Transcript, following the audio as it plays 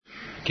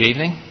Good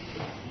evening.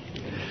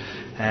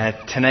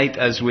 Tonight,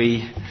 as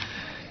we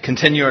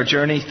continue our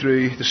journey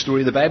through the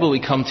story of the Bible, we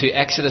come to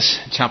Exodus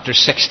chapter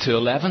 6 to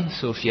 11.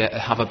 So if you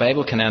have a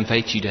Bible, can I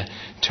invite you to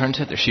turn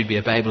to it? There should be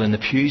a Bible in the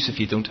pews if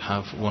you don't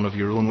have one of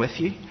your own with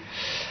you.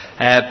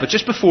 But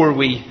just before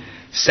we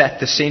set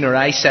the scene, or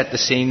I set the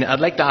scene,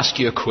 I'd like to ask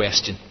you a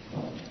question.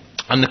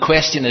 And the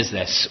question is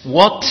this: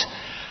 what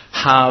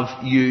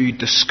have you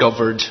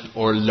discovered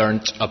or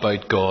learnt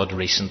about God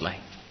recently?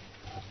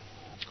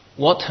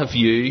 What have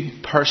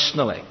you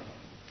personally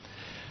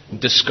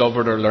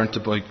discovered or learnt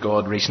about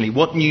God recently?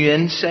 What new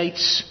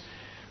insights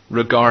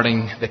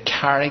regarding the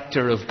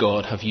character of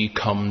God have you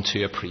come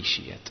to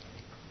appreciate?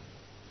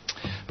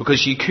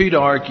 Because you could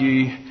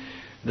argue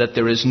that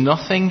there is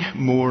nothing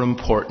more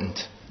important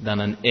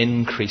than an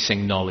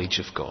increasing knowledge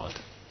of God.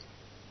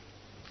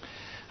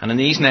 And in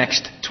these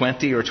next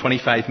 20 or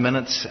 25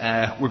 minutes,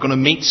 we're going to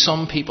meet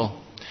some people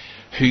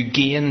who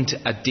gained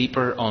a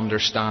deeper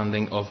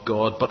understanding of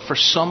God. But for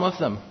some of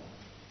them,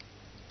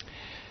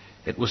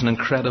 it was an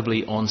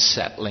incredibly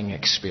unsettling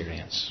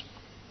experience.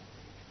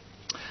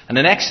 And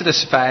in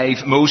Exodus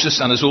 5,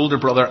 Moses and his older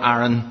brother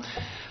Aaron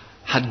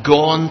had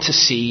gone to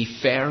see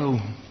Pharaoh,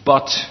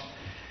 but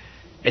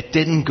it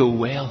didn't go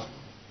well.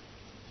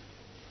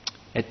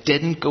 It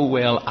didn't go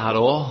well at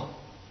all.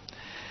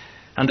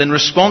 And in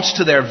response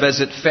to their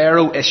visit,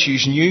 Pharaoh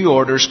issues new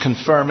orders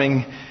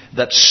confirming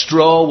that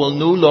straw will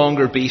no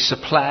longer be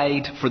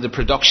supplied for the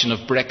production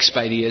of bricks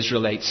by the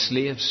Israelite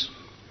slaves.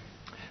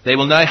 They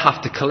will now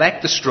have to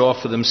collect the straw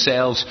for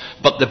themselves,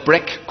 but the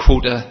brick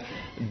quota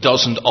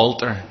doesn't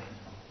alter,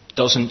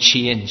 doesn't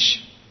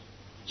change.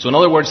 So in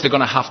other words, they're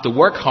going to have to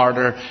work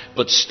harder,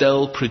 but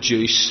still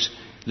produce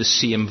the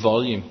same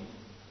volume.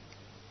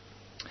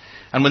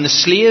 And when the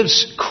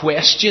slaves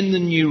question the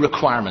new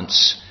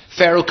requirements,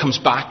 Pharaoh comes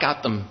back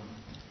at them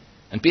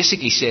and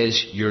basically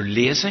says, "You're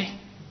lazy."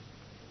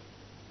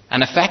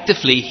 And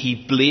effectively, he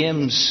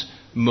blames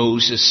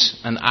Moses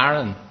and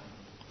Aaron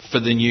for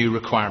the new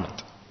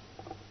requirement.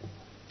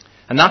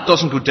 And that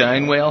doesn't go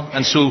down well.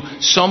 And so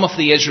some of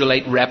the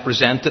Israelite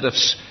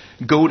representatives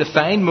go to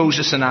find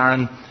Moses and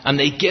Aaron, and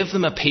they give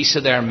them a piece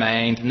of their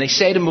mind. And they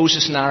say to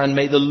Moses and Aaron,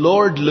 "May the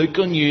Lord look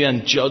on you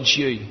and judge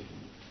you.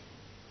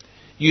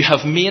 You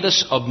have made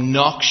us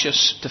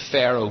obnoxious to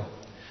Pharaoh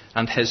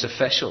and his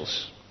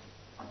officials."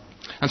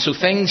 And so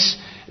things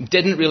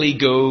didn't really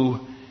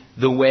go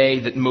the way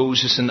that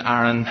Moses and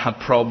Aaron had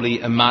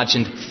probably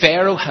imagined.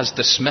 Pharaoh has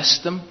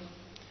dismissed them,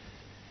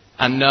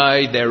 and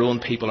now their own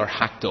people are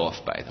hacked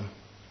off by them.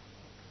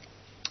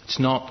 It's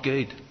not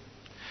good.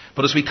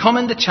 But as we come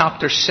into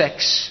chapter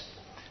 6,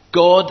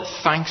 God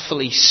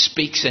thankfully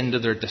speaks into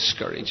their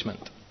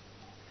discouragement.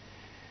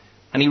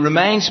 And he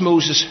reminds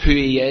Moses who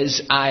he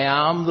is. "I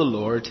am the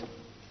Lord."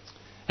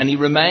 And he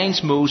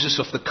reminds Moses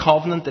of the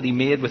covenant that he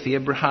made with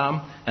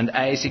Abraham and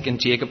Isaac and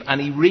Jacob.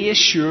 And he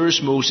reassures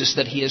Moses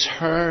that he has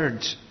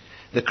heard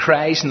the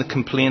cries and the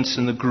complaints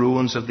and the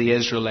groans of the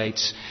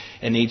Israelites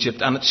in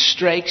Egypt. And it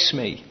strikes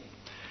me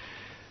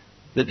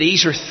that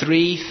these are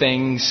three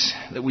things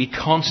that we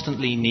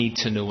constantly need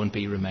to know and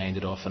be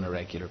reminded of on a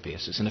regular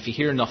basis. And if you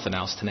hear nothing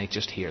else tonight,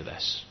 just hear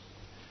this.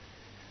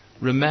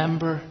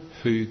 Remember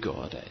who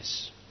God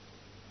is.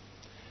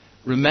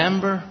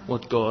 Remember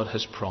what God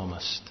has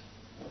promised.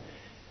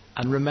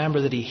 And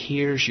remember that he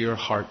hears your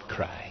heart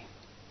cry.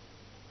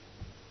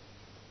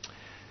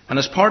 And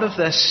as part of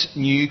this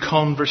new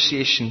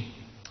conversation,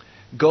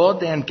 God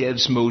then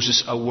gives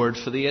Moses a word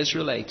for the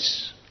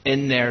Israelites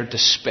in their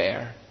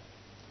despair.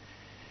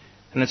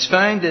 And it's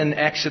found in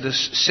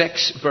Exodus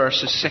 6,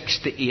 verses 6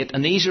 to 8.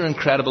 And these are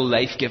incredible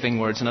life-giving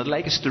words. And I'd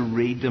like us to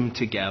read them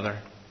together.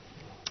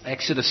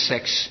 Exodus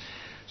 6,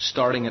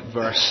 starting at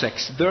verse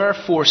 6.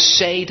 "Therefore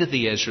say to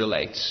the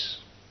Israelites,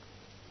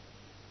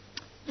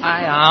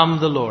 I am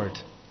the Lord,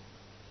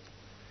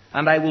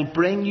 and I will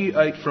bring you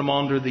out from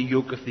under the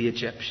yoke of the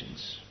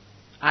Egyptians.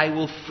 I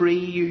will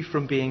free you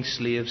from being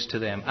slaves to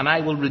them, and I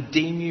will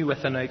redeem you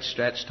with an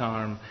outstretched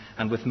arm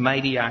and with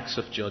mighty acts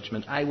of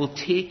judgment. I will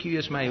take you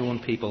as my own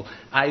people.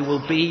 I will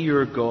be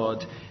your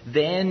God.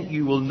 Then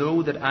you will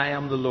know that I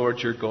am the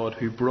Lord your God,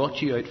 who brought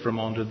you out from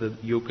under the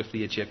yoke of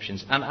the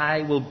Egyptians. And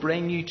I will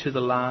bring you to the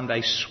land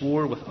I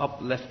swore with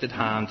uplifted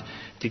hand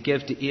to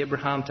give to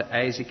Abraham, to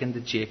Isaac, and to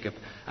Jacob.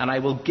 And I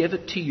will give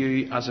it to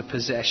you as a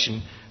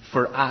possession,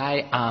 for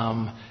I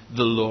am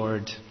the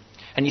Lord."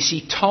 And you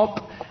see,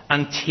 topped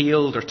and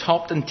tailed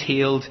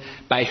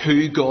by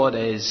who God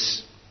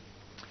is,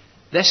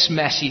 this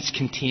message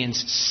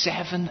contains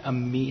 7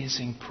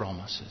 amazing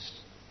promises.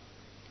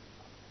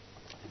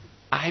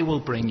 I will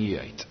bring you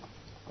out.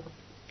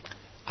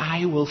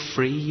 I will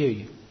free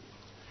you.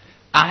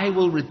 I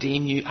will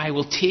redeem you. I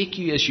will take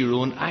you as your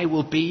own. I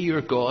will be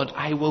your God.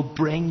 I will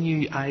bring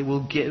you. I will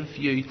give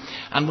you.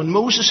 And when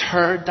Moses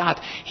heard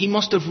that, he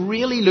must have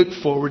really looked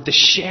forward to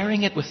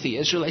sharing it with the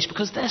Israelites,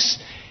 because this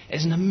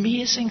is an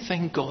amazing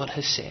thing God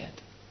has said.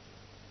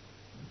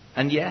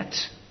 And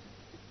yet,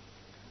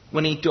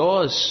 when he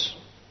does,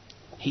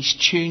 he's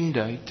tuned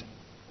out.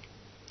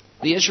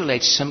 The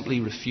Israelites simply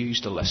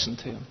refused to listen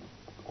to him.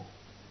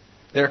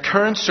 Their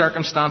current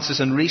circumstances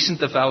and recent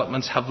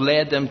developments have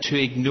led them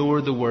to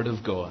ignore the Word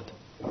of God.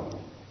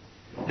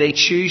 They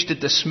choose to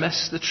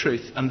dismiss the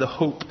truth and the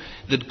hope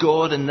that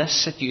God in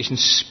this situation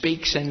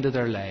speaks into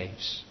their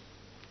lives.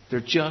 They're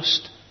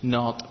just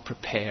not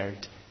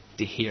prepared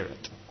to hear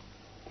it.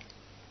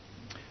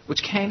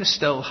 Which kind of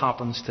still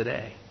happens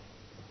today.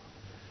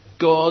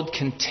 God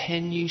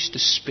continues to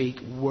speak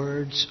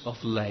words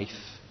of life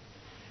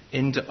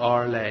into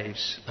our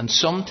lives. And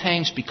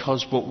sometimes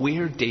because what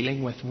we're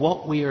dealing with,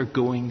 what we are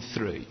going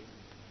through,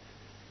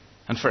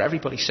 and for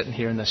everybody sitting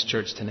here in this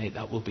church tonight,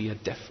 that will be a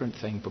different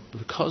thing. But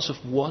because of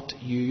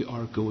what you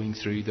are going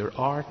through, there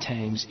are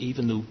times,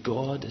 even though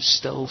God is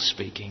still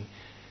speaking,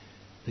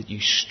 that you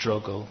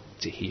struggle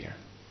to hear.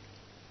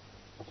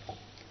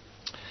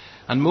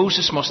 And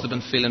Moses must have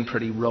been feeling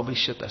pretty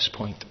rubbish at this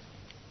point.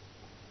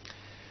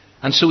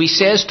 And so he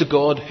says to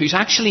God, who's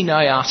actually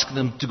now asking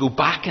them to go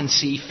back and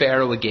see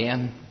Pharaoh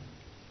again.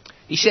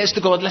 He says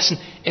to God, listen,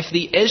 if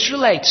the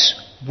Israelites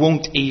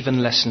won't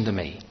even listen to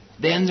me,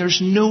 then there's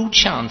no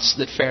chance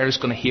that Pharaoh's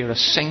going to hear a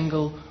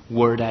single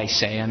word I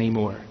say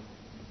anymore.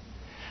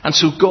 And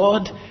so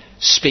God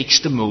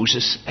speaks to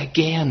Moses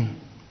again.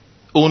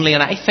 Only,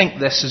 and I think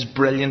this is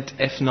brilliant,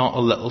 if not a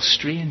little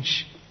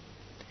strange.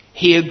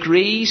 He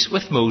agrees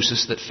with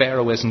Moses that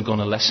Pharaoh isn't going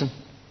to listen.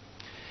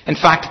 In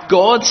fact,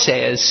 God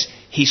says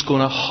He's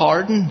going to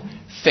harden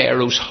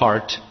Pharaoh's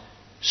heart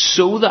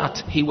so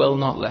that he will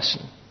not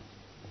listen.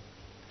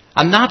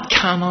 And that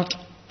cannot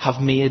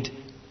have made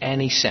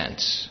any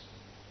sense.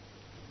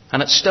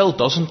 And it still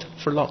doesn't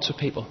for lots of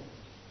people.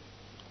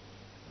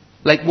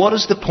 Like, what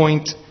is the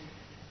point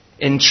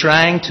in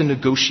trying to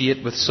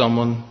negotiate with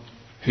someone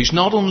who's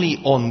not only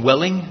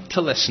unwilling to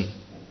listen,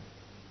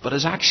 but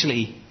is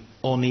actually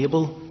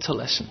unable to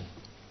listen?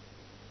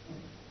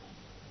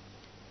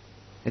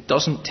 It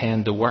doesn't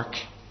tend to work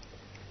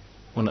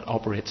when it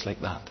operates like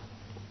that.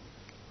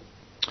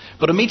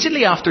 But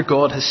immediately after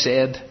God has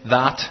said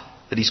that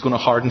He's going to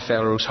harden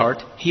Pharaoh's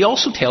heart, He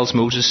also tells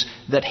Moses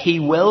that He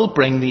will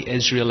bring the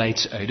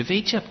Israelites out of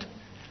Egypt.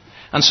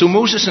 And so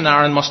Moses and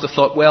Aaron must have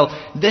thought, well,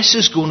 this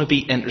is going to be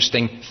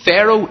interesting.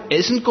 Pharaoh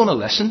isn't going to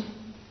listen,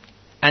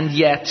 and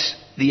yet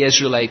the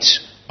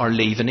Israelites are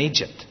leaving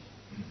Egypt.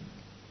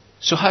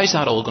 So how's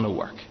that all going to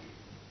work?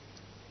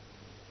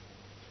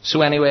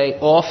 So anyway,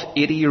 off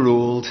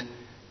 80-year-old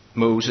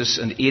Moses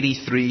and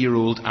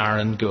 83-year-old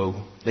Aaron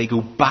go. They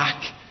go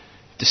back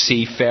to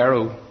see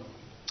Pharaoh.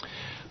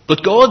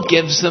 But God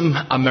gives them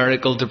a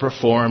miracle to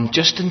perform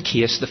just in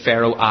case the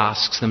Pharaoh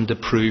asks them to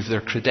prove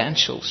their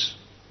credentials.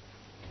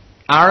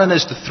 Aaron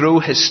is to throw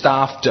his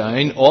staff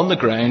down on the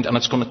ground and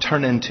it's going to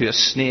turn into a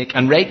snake.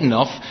 And right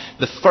enough,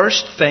 the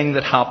first thing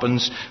that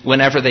happens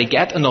whenever they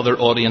get another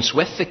audience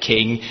with the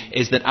king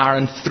is that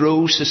Aaron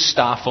throws his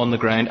staff on the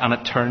ground and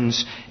it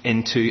turns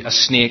into a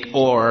snake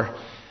or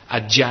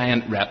a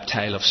giant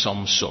reptile of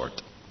some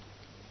sort.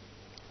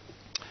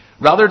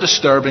 Rather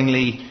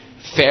disturbingly,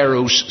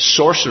 Pharaoh's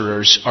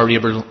sorcerers are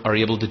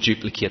able to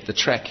duplicate the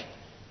trick.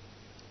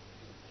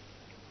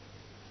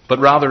 But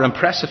rather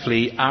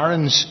impressively,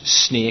 Aaron's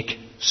snake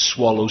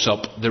swallows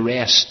up the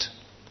rest.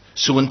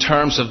 So in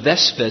terms of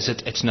this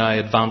visit, it's now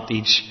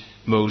advantage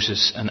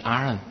Moses and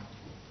Aaron.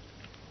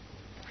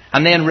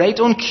 And then right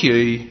on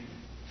cue,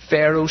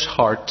 Pharaoh's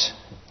heart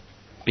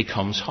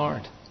becomes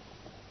hard.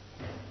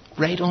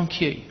 Right on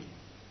cue.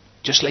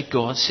 Just like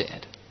God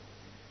said.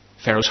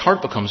 Pharaoh's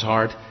heart becomes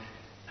hard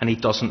and he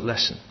doesn't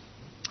listen.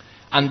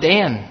 And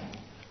then,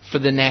 for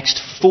the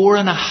next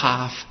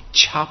 4.5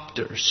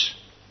 chapters,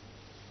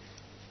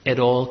 it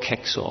all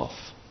kicks off.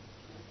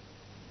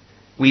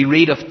 We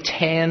read of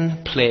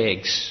 10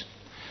 plagues.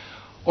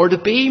 Or to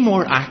be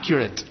more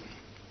accurate,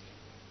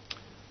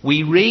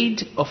 we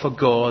read of a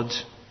God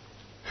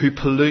who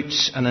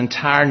pollutes an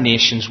entire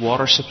nation's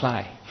water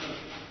supply,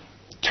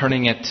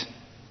 turning it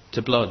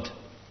to blood.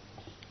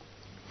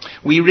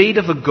 We read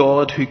of a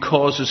God who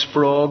causes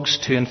frogs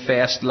to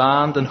infest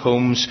land and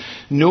homes,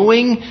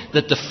 knowing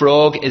that the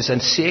frog is a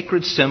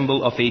sacred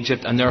symbol of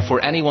Egypt and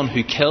therefore anyone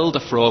who killed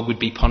a frog would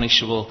be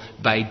punishable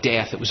by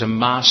death. It was a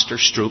master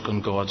stroke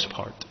on God's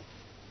part.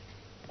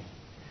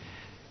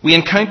 We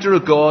encounter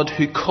a God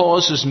who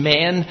causes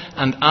men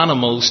and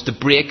animals to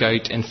break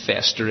out in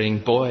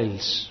festering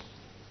boils.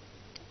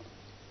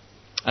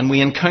 And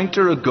we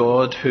encounter a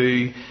God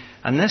who,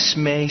 and this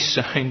may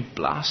sound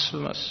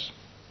blasphemous,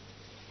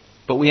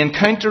 but we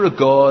encounter a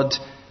God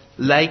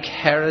like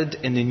Herod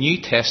in the New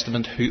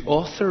Testament who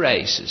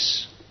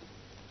authorizes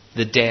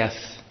the death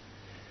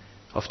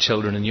of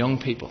children and young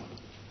people.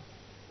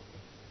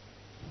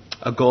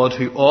 A God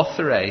who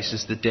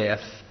authorizes the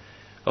death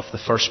of the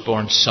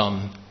firstborn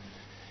son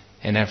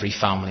in every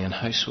family and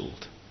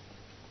household.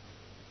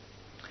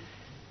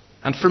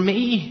 And for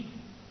me,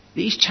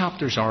 these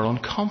chapters are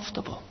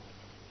uncomfortable.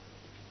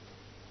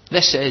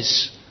 This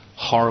is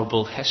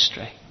horrible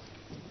history.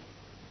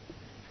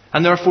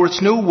 And therefore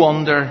it's no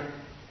wonder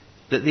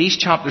that these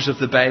chapters of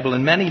the Bible,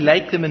 and many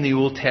like them in the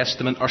Old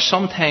Testament, are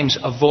sometimes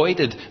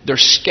avoided. They're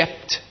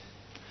skipped.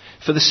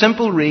 For the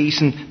simple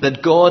reason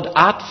that God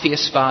at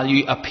face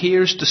value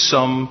appears to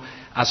some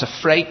as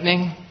a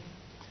frightening,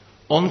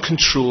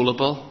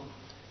 uncontrollable,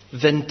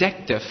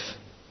 vindictive,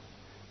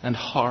 and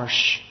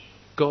harsh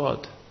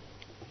God.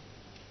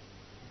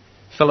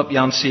 Philip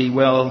Yancey,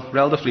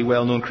 relatively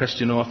well-known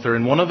Christian author,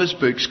 in one of his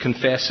books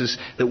confesses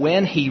that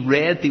when he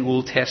read the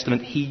Old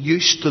Testament, he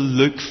used to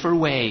look for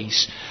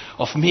ways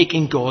of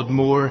making God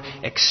more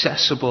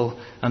accessible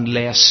and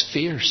less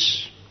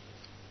fierce.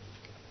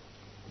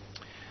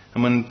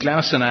 And when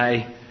Glenys and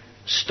I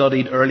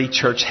studied early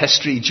church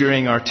history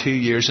during our 2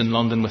 years in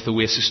London with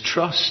Oasis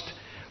Trust,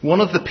 one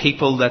of the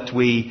people that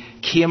we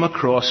came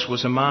across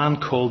was a man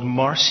called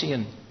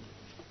Marcion,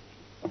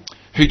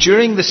 who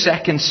during the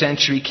 2nd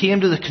century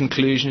came to the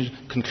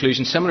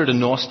conclusion similar to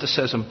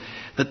Gnosticism,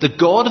 that the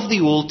God of the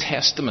Old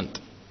Testament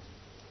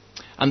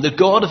and the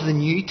God of the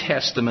New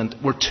Testament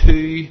were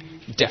two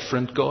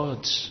different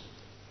gods.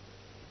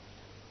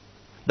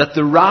 That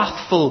the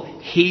wrathful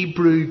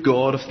Hebrew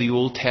God of the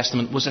Old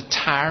Testament was a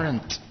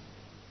tyrant,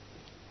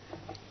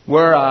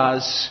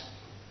 whereas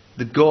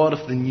the God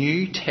of the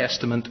New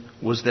Testament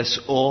was this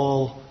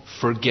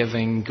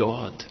all-forgiving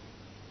God.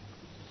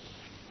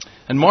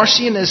 And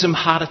Marcionism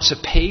had its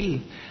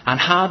appeal and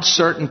had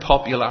certain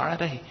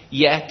popularity,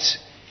 yet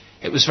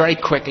it was very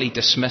quickly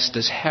dismissed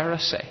as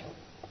heresy.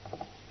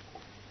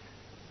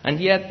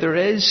 And yet there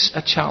is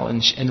a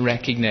challenge in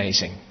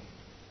recognizing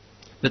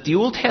that the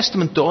Old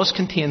Testament does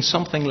contain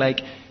something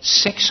like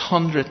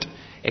 600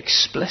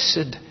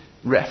 explicit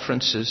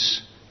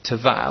references to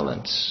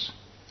violence,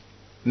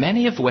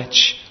 many of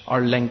which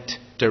are linked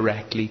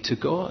directly to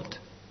God.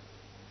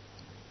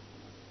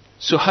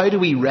 So how do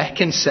we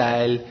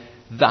reconcile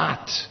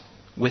that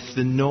with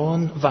the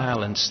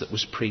non-violence that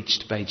was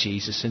preached by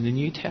Jesus in the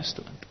New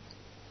Testament?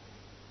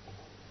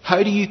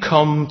 How do you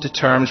come to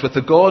terms with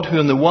a God who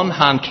on the one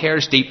hand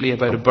cares deeply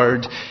about a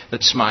bird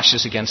that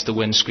smashes against the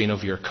windscreen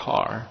of your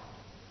car,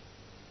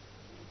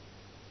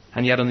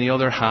 and yet on the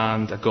other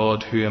hand a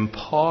God who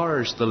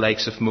empowers the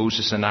likes of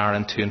Moses and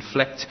Aaron to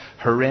inflict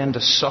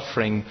horrendous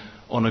suffering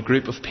on a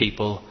group of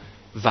people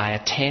via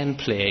 10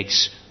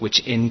 plagues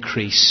which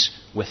increase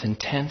with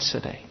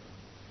intensity?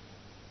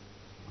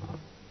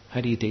 How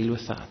do you deal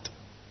with that?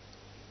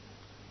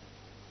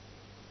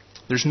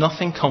 There's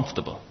nothing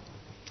comfortable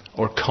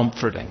or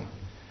comforting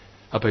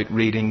about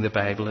reading the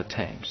Bible at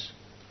times.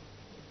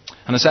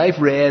 And as I've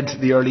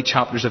read the early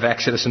chapters of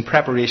Exodus in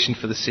preparation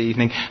for this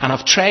evening, and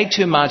I've tried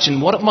to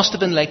imagine what it must have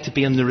been like to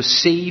be on the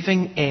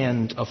receiving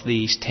end of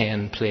these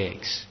 10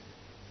 plagues,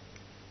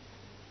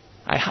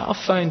 I have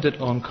found it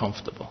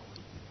uncomfortable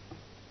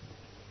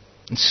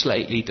and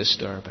slightly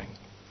disturbing.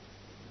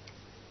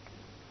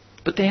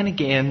 But then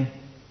again,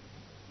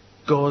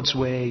 God's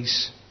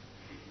ways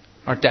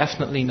are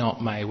definitely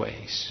not my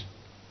ways.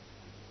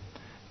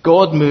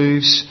 God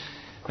moves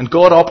and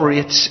God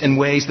operates in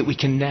ways that we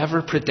can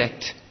never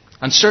predict,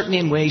 and certainly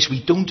in ways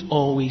we don't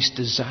always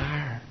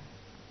desire.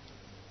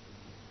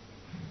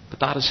 But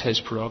that is His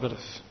prerogative.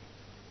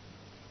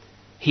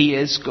 He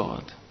is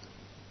God.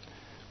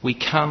 We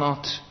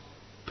cannot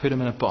put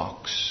Him in a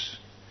box.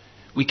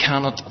 We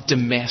cannot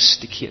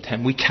domesticate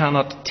Him. We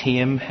cannot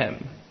tame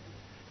Him.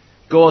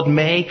 God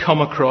may come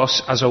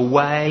across as a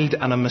wild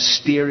and a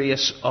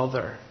mysterious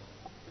other,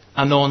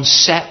 an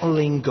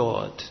unsettling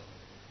God,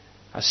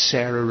 as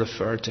Sarah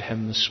referred to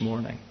Him this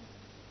morning.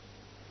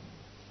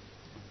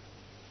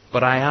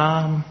 But I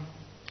am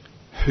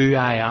who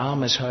I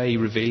am is how He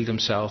revealed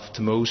Himself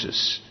to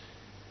Moses.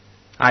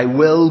 I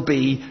will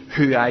be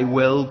who I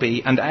will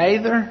be. And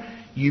either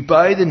you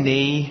bow the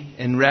knee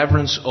in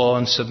reverence, awe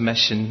and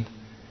submission,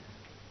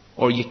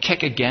 or you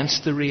kick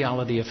against the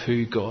reality of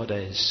who God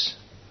is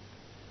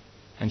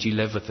and you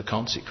live with the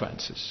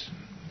consequences.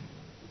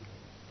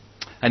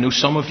 I know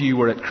some of you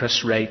were at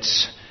Chris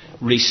Wright's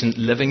recent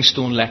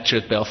Livingstone lecture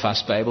at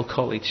Belfast Bible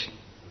College,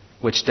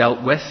 which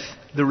dealt with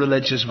the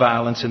religious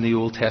violence in the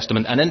Old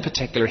Testament, and in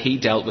particular he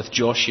dealt with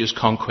Joshua's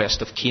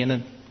conquest of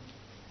Canaan.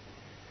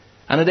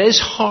 And it is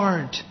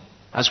hard,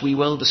 as we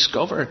will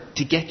discover,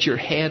 to get your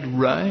head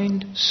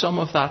round some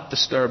of that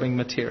disturbing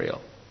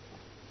material.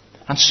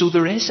 And so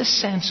there is a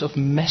sense of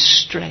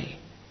mystery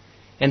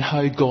in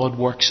how God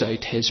works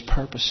out His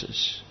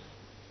purposes.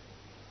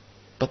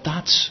 But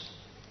that's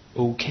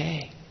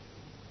okay.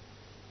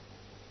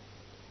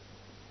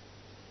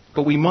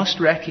 But we must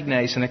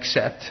recognize and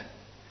accept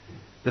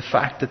the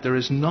fact that there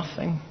is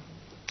nothing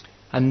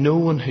and no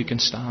one who can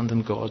stand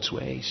in God's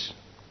ways.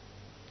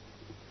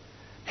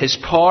 His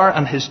power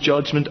and His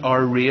judgment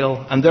are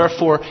real, and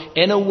therefore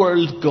in a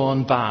world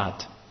gone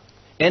bad,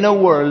 in a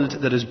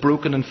world that is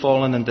broken and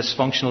fallen and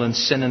dysfunctional and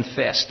sin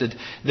infested,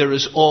 there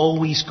is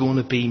always going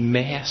to be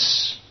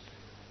mess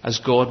as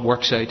God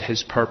works out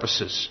His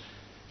purposes,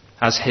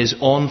 as His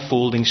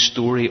unfolding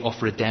story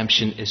of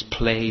redemption is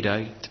played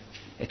out.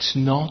 It's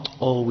not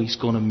always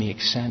going to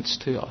make sense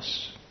to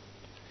us.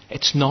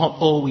 It's not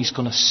always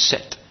going to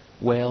sit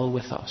well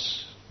with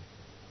us.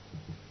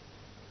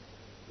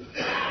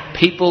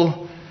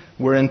 People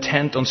were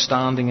intent on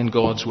standing in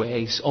God's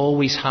ways,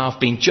 always have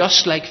been,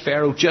 just like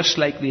Pharaoh, just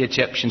like the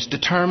Egyptians,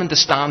 determined to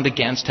stand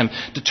against him,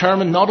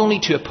 determined not only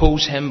to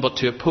oppose him, but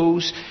to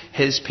oppose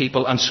his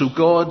people. And so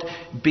God,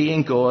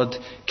 being God,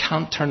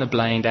 can't turn a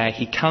blind eye.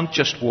 He can't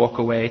just walk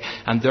away.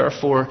 And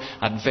therefore,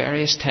 at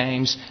various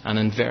times and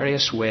in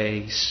various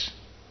ways,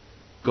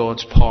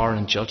 God's power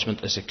and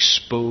judgment is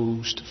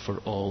exposed for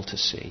all to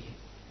see.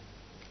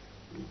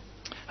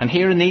 And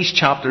here in these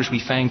chapters we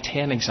find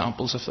 10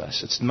 examples of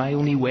this. It's my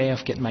only way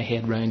of getting my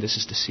head round this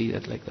is to see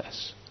it like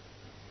this.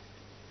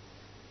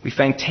 We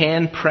find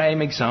 10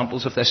 prime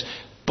examples of this,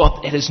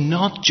 but it is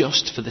not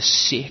just for the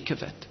sake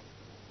of it.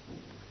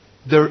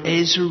 There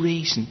is a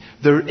reason.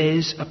 There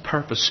is a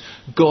purpose.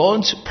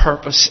 God's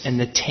purpose in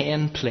the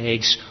 10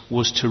 plagues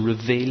was to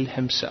reveal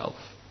himself,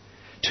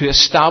 to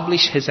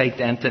establish his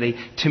identity,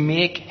 to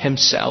make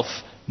himself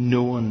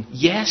known.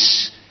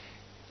 Yes,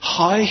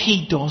 how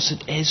he does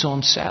it is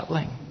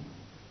unsettling.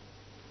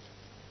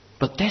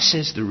 But this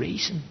is the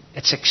reason.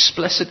 It's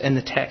explicit in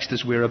the text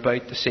as we're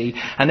about to see.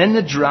 And in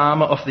the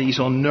drama of these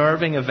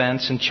unnerving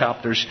events and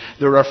chapters,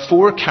 there are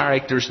 4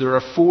 characters, there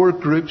are 4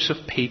 groups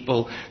of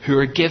people who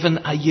are given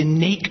a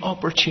unique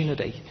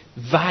opportunity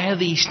via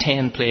these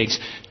 10 plagues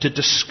to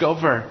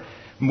discover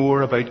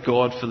more about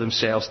God for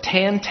themselves.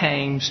 10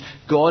 times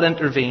God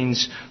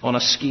intervenes on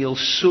a scale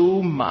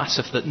so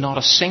massive that not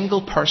a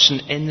single person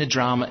in the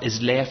drama is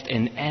left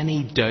in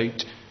any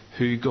doubt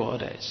who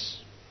God is.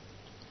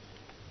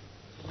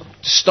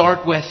 To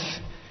start with,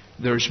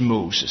 there's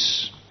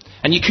Moses.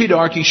 And you could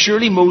argue,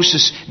 surely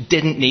Moses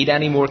didn't need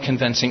any more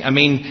convincing. I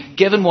mean,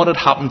 given what had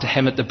happened to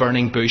him at the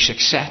burning bush,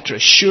 etc.,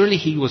 surely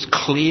he was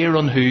clear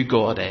on who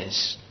God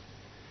is.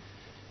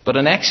 But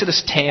in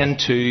Exodus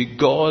 10:2,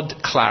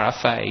 God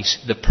clarifies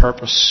the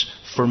purpose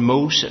for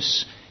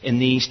Moses in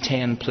these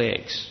 10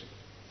 plagues.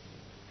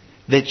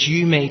 That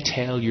you may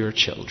tell your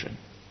children,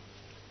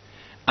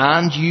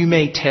 and you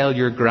may tell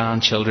your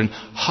grandchildren,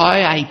 how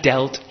I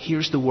dealt,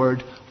 here's the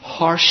word,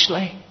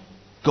 harshly.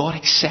 God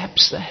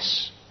accepts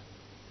this.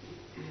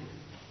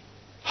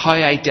 How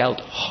I dealt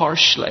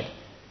harshly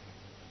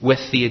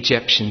with the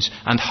Egyptians,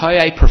 and how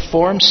I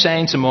performed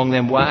signs among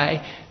them.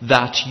 Why?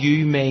 That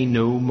you may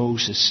know,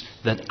 Moses,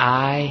 that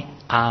I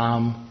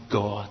am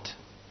God.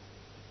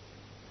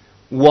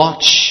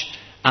 Watch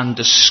and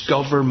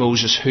discover,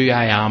 Moses, who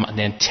I am, and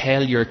then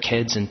tell your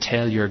kids and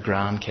tell your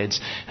grandkids.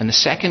 And the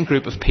second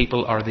group of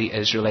people are the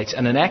Israelites.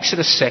 And in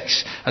Exodus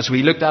 6, as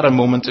we looked at a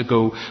moment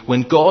ago,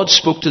 when God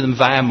spoke to them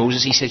via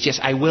Moses, he says, yes,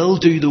 I will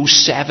do those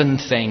 7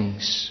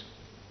 things.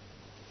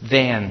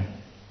 Then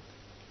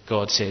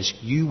God says,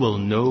 you will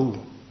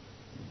know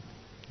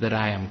that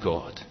I am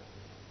God.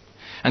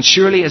 And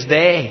surely as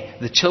they,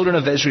 the children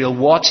of Israel,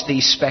 watched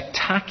these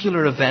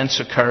spectacular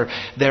events occur,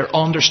 their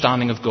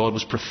understanding of God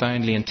was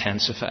profoundly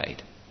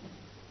intensified.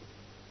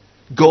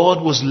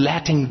 God was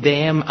letting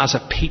them as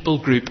a people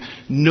group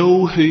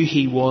know who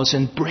he was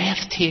in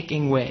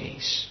breathtaking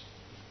ways.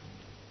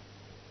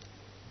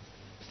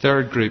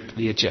 Third group,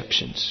 the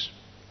Egyptians,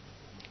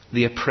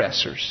 the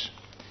oppressors.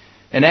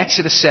 In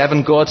Exodus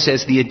 7, God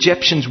says, the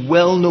Egyptians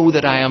will know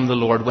that I am the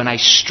Lord when I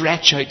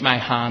stretch out my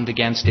hand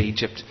against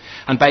Egypt.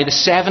 And by the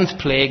 7th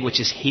plague,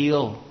 which is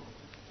hail,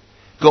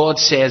 God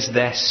says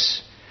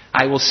this,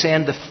 I will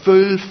send the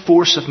full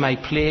force of my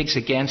plagues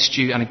against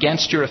you and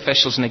against your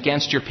officials and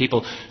against your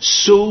people,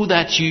 so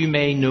that you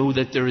may know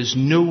that there is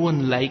no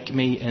one like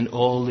me in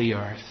all the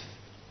earth.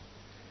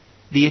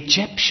 The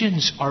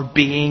Egyptians are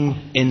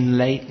being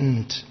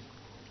enlightened.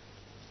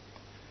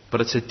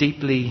 But it's a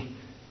deeply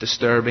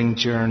disturbing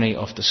journey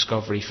of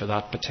discovery for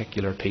that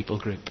particular people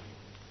group.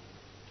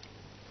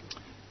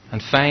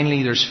 And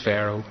finally, there's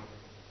Pharaoh.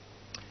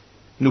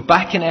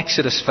 Back in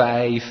Exodus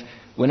 5,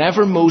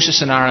 whenever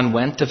Moses and Aaron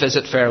went to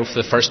visit Pharaoh for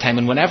the first time,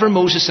 and whenever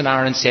Moses and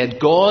Aaron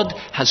said, God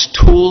has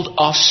told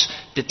us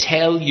to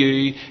tell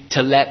you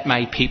to let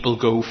my people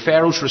go,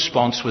 Pharaoh's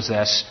response was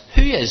this,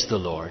 who is the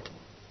Lord?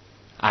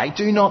 I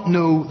do not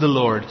know the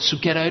Lord, so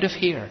get out of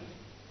here.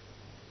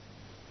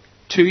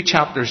 2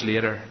 chapters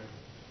later,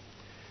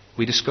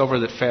 we discover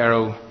that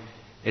Pharaoh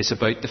is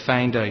about to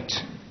find out,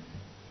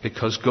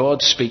 because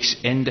God speaks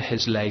into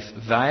his life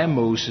via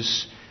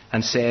Moses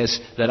and says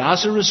that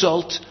as a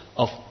result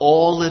of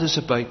all that is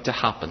about to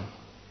happen,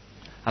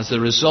 as a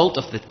result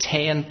of the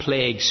 10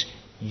 plagues,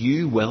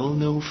 you will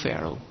know,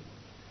 Pharaoh,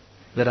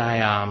 that I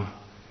am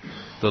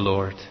the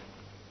Lord.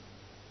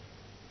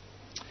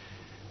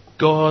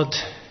 God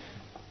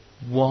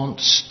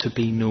wants to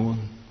be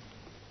known.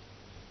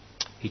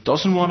 He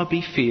doesn't want to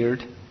be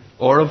feared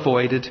or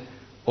avoided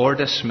or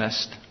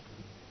dismissed.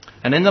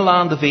 And in the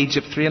land of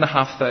Egypt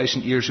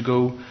 3,500 years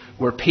ago,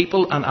 where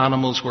people and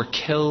animals were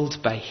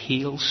killed by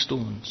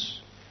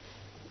hailstones,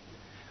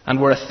 and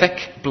where a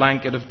thick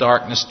blanket of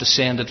darkness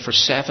descended for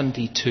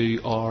 72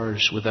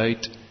 hours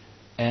without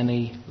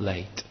any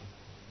light,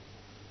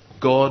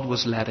 God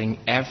was letting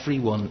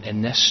everyone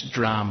in this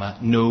drama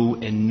know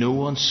in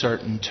no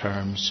uncertain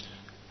terms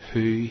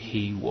who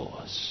he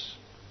was.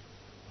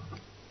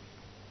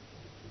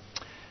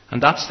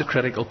 And that's the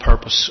critical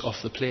purpose of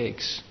the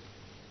plagues.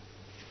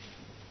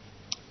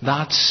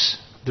 That's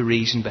the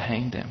reason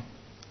behind them.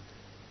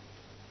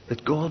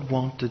 That God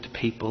wanted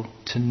people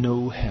to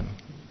know him.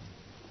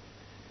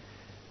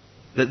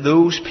 That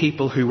those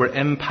people who were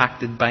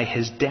impacted by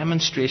his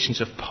demonstrations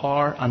of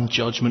power and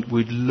judgment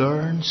would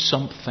learn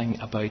something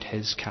about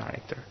his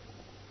character.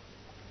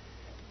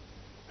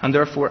 And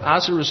therefore,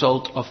 as a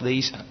result of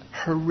these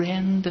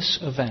horrendous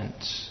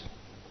events,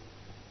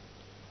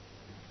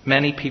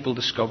 many people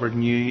discovered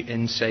new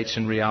insights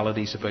and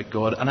realities about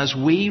God. And as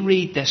we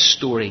read this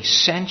story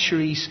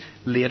centuries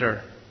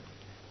later,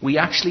 we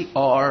actually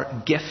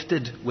are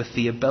gifted with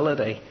the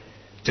ability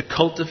to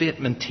cultivate,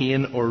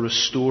 maintain, or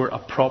restore a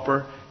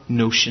proper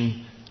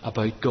notion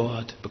about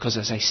God. Because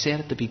as I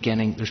said at the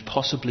beginning, there's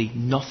possibly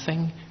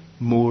nothing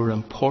more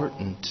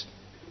important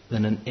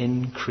than an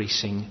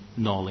increasing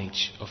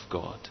knowledge of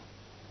God.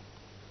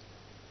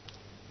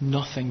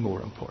 Nothing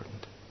more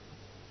important.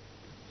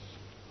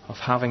 Of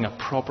having a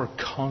proper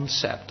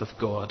concept of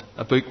God,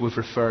 a book we've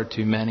referred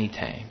to many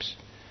times.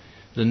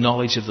 The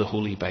knowledge of the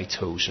holy by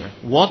Tozer.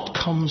 What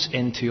comes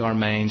into our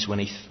minds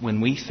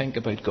when we think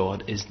about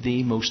God is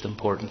the most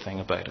important thing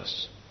about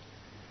us.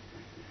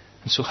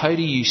 And so how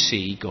do you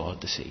see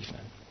God this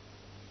evening?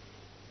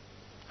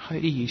 How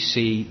do you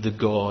see the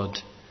God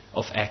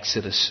of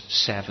Exodus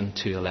 7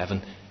 to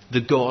 11? The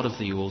God of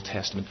the Old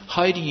Testament.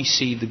 How do you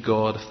see the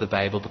God of the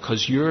Bible?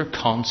 Because your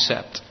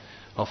concept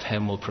of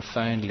him will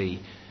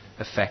profoundly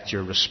affect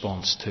your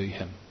response to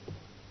him.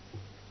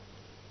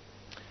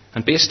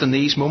 And based on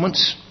these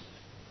moments,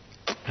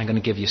 I'm going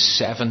to give you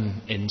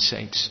 7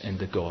 insights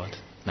into God.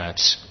 Now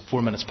it's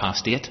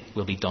 8:04.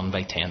 We'll be done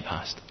by 10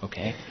 past.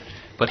 Okay?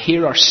 But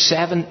here are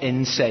 7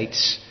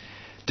 insights,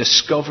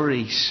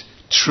 discoveries,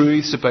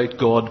 truths about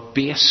God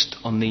based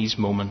on these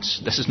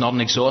moments. This is not an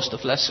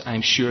exhaustive list.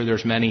 I'm sure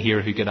there's many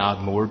here who could add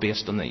more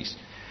based on these.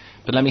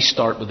 But let me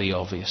start with the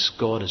obvious.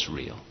 God is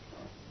real.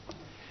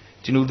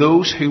 Do you know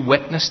those who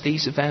witnessed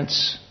these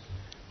events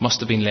must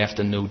have been left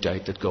in no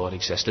doubt that God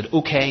existed?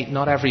 Okay,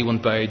 not everyone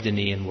bowed the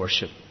knee in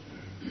worship.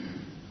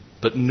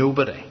 But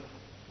nobody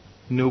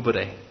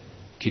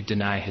could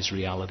deny his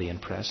reality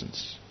and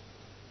presence.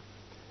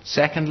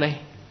 Secondly,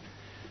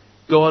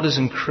 God is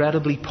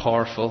incredibly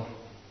powerful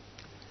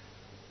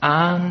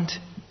and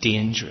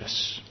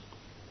dangerous.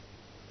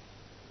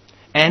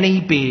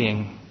 Any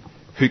being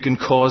who can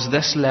cause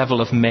this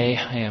level of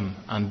mayhem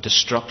and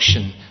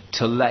destruction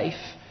to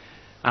life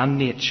and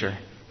nature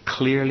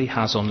clearly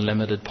has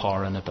unlimited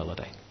power and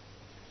ability.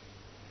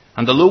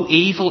 And although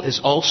evil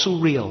is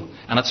also real,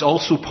 and it's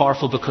also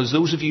powerful, because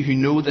those of you who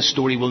know this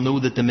story will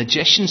know that the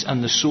magicians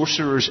and the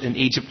sorcerers in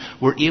Egypt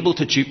were able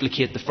to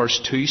duplicate the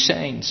first 2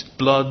 signs,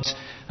 blood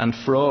and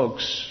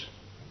frogs.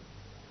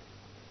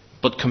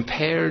 But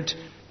compared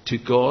to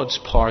God's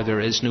power, there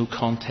is no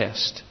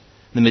contest.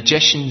 The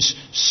magicians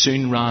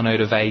soon ran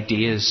out of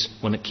ideas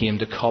when it came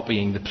to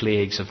copying the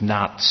plagues of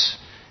gnats,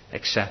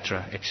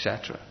 etc.,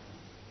 etc.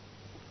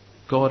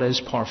 God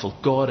is powerful.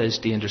 God is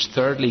dangerous.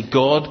 Thirdly,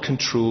 God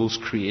controls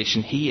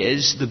creation. He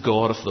is the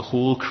God of the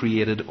whole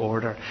created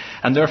order.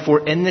 And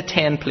therefore, in the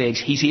 10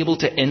 plagues, he's able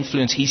to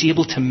influence, he's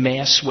able to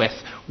mess with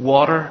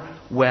water,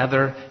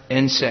 weather,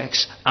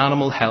 insects,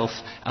 animal health,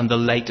 and the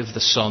light of the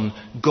sun.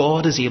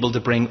 God is able to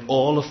bring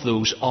all of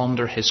those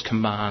under his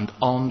command,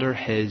 under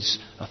his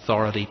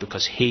authority,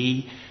 because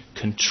he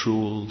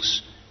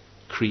controls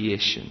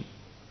creation.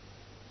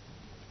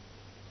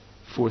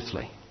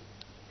 Fourthly,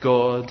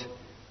 God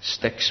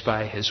sticks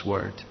by his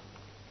word.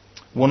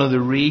 One of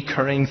the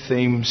recurring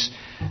themes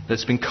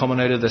that's been coming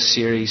out of this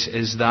series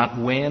is that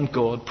when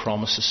God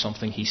promises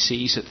something, he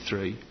sees it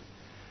through.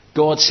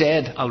 God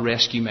said, I'll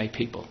rescue my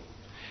people.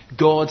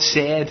 God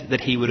said that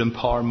he would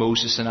empower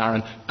Moses and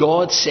Aaron.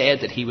 God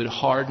said that he would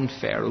harden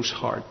Pharaoh's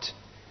heart.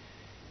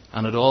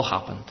 And it all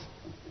happened.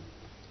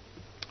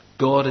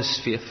 God is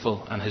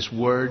faithful, and his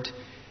word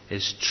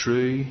is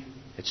true,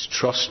 it's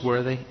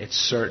trustworthy, it's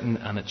certain,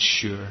 and it's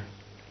sure.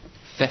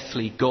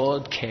 Fifthly,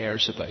 God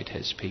cares about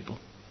his people.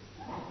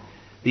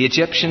 The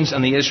Egyptians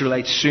and the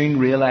Israelites soon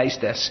realized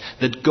this,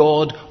 that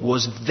God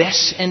was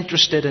this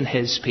interested in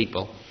his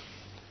people.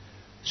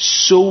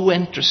 So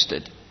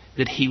interested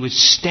that he would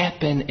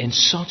step in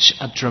such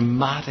a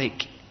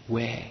dramatic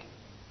way.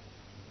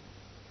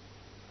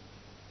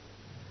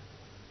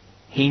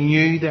 He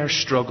knew their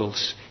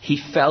struggles. He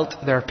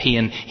felt their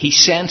pain. He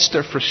sensed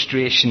their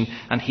frustration,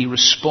 and he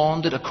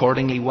responded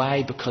accordingly.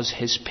 Why? Because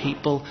his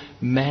people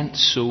meant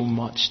so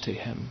much to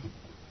him.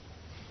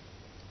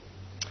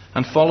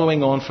 And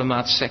following on from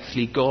that,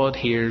 sixthly, God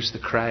hears the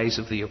cries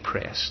of the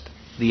oppressed,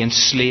 the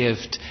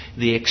enslaved,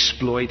 the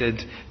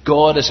exploited.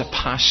 God is a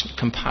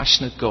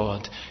compassionate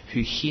God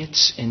who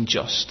hates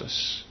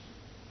injustice.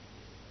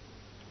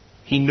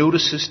 He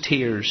notices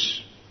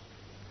tears.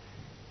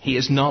 He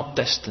is not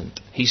distant.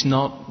 He's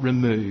not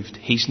removed.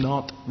 He's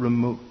not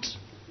remote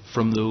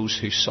from those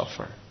who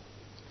suffer.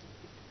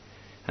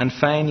 And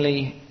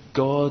finally,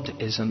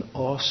 God is an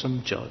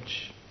awesome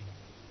judge.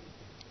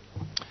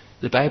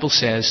 The Bible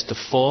says to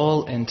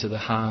fall into the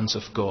hands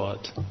of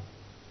God,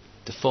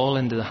 to fall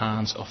into the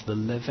hands of the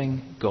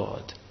living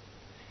God,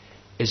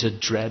 is a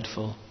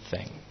dreadful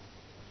thing.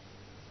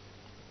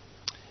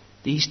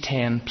 these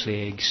 10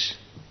 plagues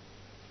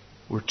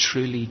were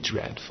truly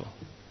dreadful.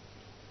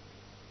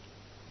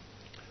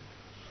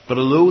 But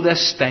although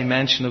this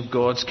dimension of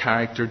God's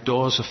character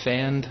does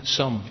offend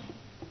some,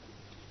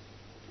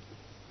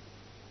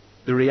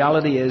 the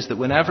reality is that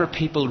whenever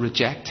people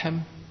reject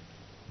Him,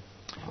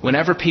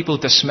 whenever people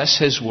dismiss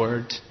His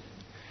word,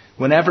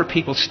 whenever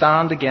people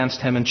stand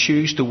against Him and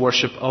choose to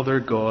worship other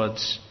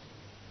gods,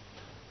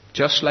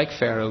 just like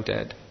Pharaoh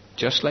did,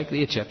 just like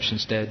the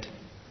Egyptians did,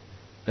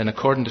 then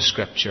according to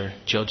Scripture,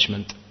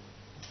 judgment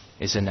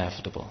is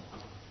inevitable.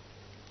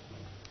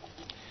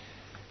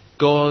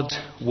 God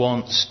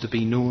wants to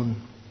be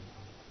known.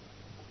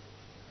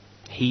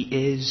 He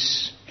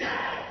is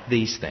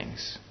these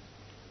things.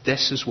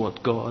 This is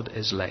what God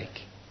is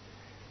like.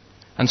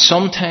 And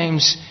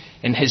sometimes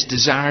in His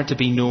desire to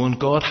be known,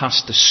 God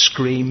has to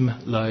scream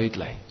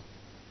loudly.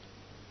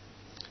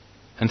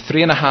 And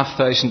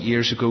 3,500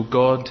 years ago,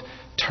 God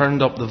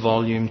turned up the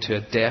volume to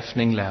a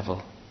deafening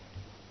level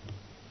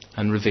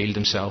and revealed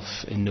Himself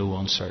in no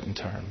uncertain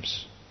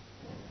terms.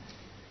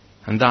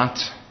 And that,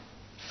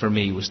 for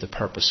me, was the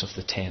purpose of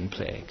the 10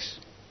 plagues.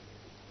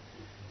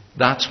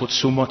 That's what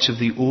so much of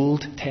the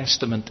Old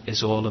Testament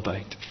is all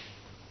about.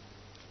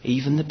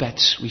 Even the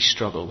bits we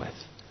struggle with.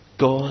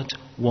 God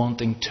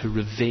wanting to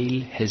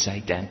reveal His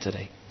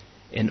identity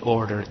in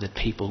order that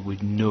people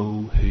would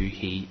know who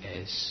He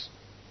is.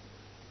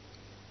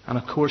 And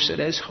of course it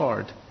is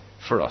hard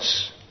for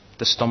us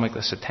to stomach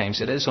this at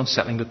times. It is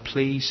unsettling, but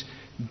please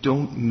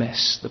don't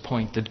miss the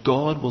point that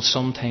God will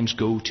sometimes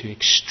go to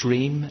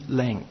extreme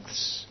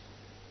lengths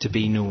to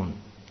be known.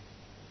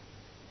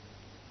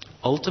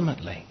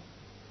 Ultimately,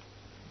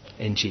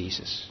 in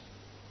Jesus.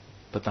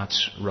 But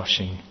that's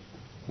rushing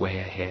way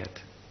ahead.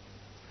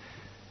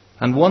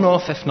 And one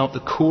of, if not the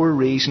core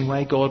reason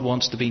why God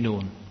wants to be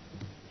known.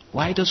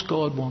 Why does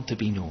God want to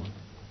be known?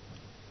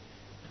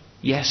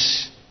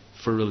 Yes,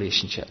 for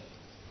relationship.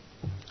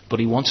 But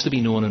He wants to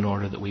be known in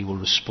order that we will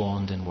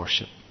respond in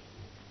worship.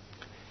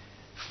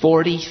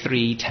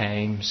 43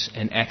 times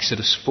in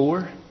Exodus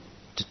 4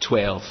 to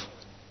 12,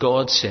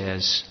 God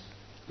says,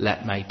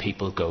 "Let my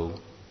people go."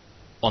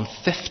 On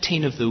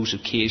 15 of those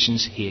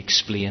occasions, He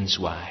explains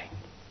why.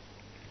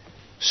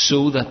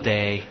 So that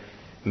they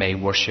may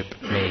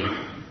worship me.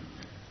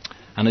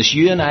 And as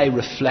you and I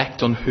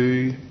reflect on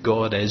who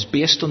God is,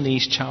 based on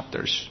these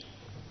chapters,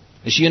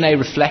 as you and I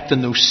reflect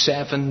on those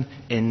 7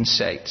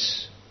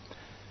 insights,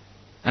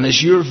 and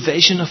as your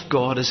vision of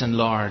God is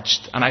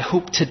enlarged, and I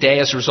hope today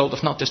as a result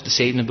of not just this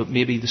evening, but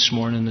maybe this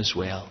morning as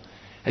well,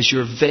 as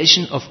your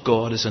vision of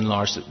God is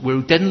enlarged.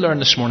 We didn't learn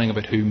this morning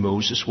about who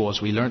Moses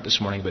was. We learned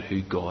this morning about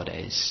who God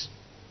is.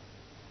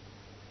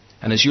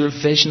 And as your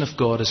vision of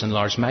God is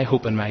enlarged, my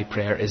hope and my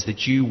prayer is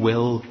that you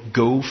will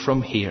go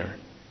from here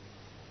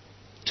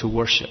to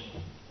worship.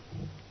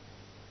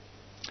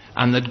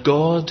 And that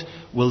God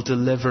will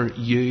deliver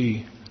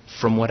you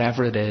from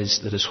whatever it is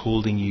that is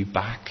holding you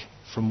back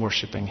from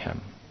worshipping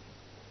Him.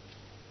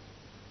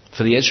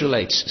 For the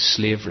Israelites,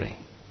 slavery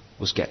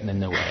was getting in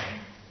the way.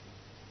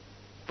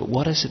 But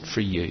what is it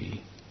for you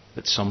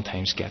that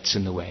sometimes gets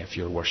in the way of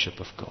your worship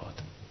of God?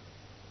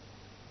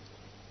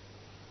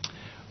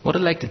 What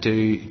I'd like to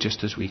do,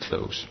 just as we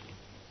close,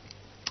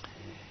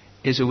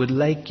 is I would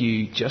like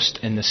you, just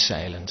in the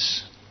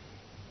silence,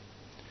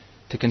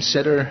 to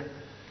consider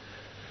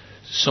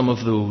some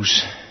of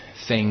those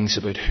things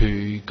about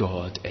who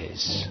God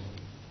is.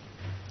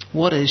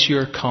 What is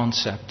your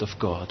concept of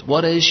God?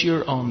 What is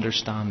your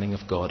understanding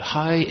of God?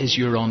 How is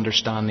your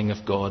understanding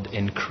of God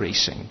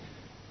increasing?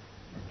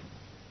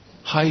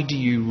 How do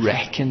you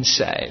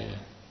reconcile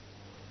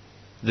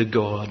the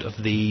God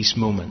of these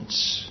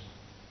moments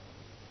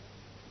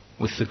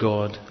with the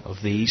God of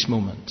these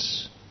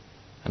moments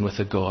and with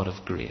the God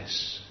of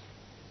grace?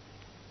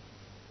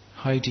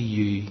 How do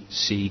you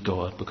see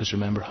God? Because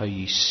remember, how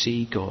you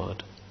see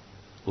God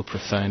will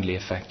profoundly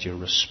affect your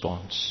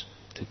response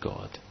to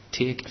God.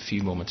 Take a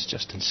few moments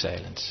just in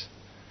silence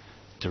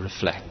to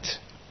reflect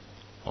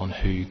on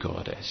who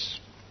God is.